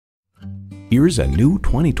Here's a new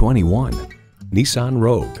 2021 Nissan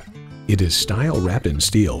Rogue. It is style wrapped in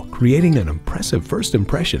steel, creating an impressive first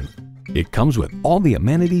impression. It comes with all the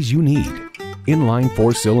amenities you need. Inline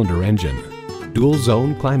 4-cylinder engine, dual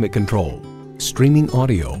zone climate control, streaming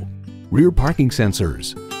audio, rear parking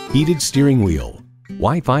sensors, heated steering wheel,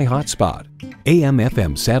 Wi-Fi hotspot,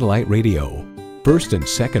 AM/FM satellite radio, first and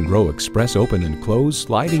second row express open and close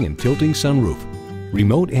sliding and tilting sunroof,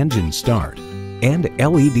 remote engine start, and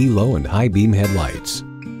LED low and high beam headlights.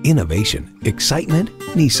 Innovation, excitement,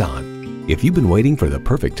 Nissan. If you've been waiting for the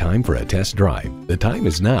perfect time for a test drive, the time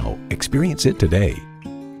is now. Experience it today.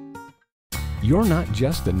 You're not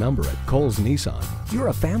just a number at Cowles Nissan. You're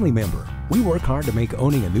a family member. We work hard to make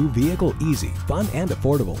owning a new vehicle easy, fun, and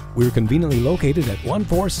affordable. We're conveniently located at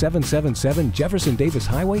 14777 Jefferson Davis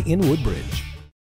Highway in Woodbridge.